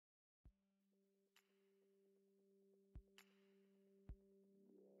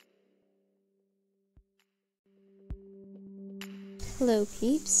Hello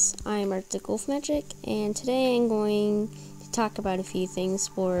peeps, I'm Art the Golf Magic, and today I'm going to talk about a few things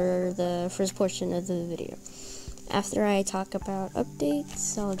for the first portion of the video. After I talk about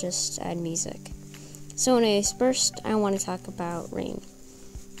updates, I'll just add music. So anyways, first I want to talk about rain.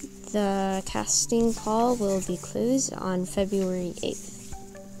 The casting call will be closed on February 8th.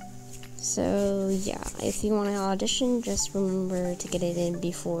 So yeah, if you want to audition, just remember to get it in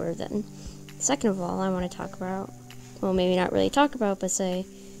before then. Second of all, I want to talk about, well, maybe not really talk about, but say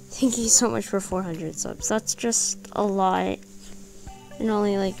thank you so much for 400 subs. That's just a lot, and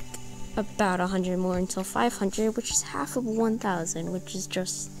only like about 100 more until 500, which is half of 1,000, which is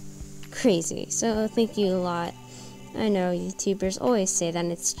just crazy. So thank you a lot. I know YouTubers always say that,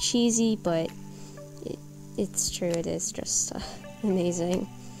 and it's cheesy, but it's true. It is just amazing.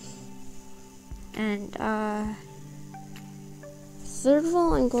 And third of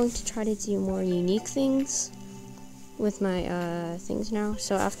all, I'm going to try to do more unique things with my things now.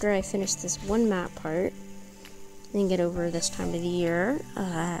 So after I finish this one map part and get over this time of the year,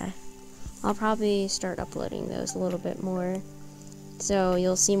 I'll probably start uploading those a little bit more. So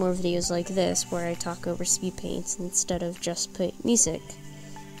you'll see more videos like this where I talk over speed paints instead of just put music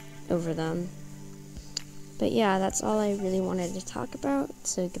over them. But yeah, that's all I really wanted to talk about.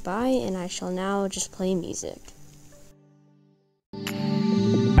 So goodbye, and I shall now just play music.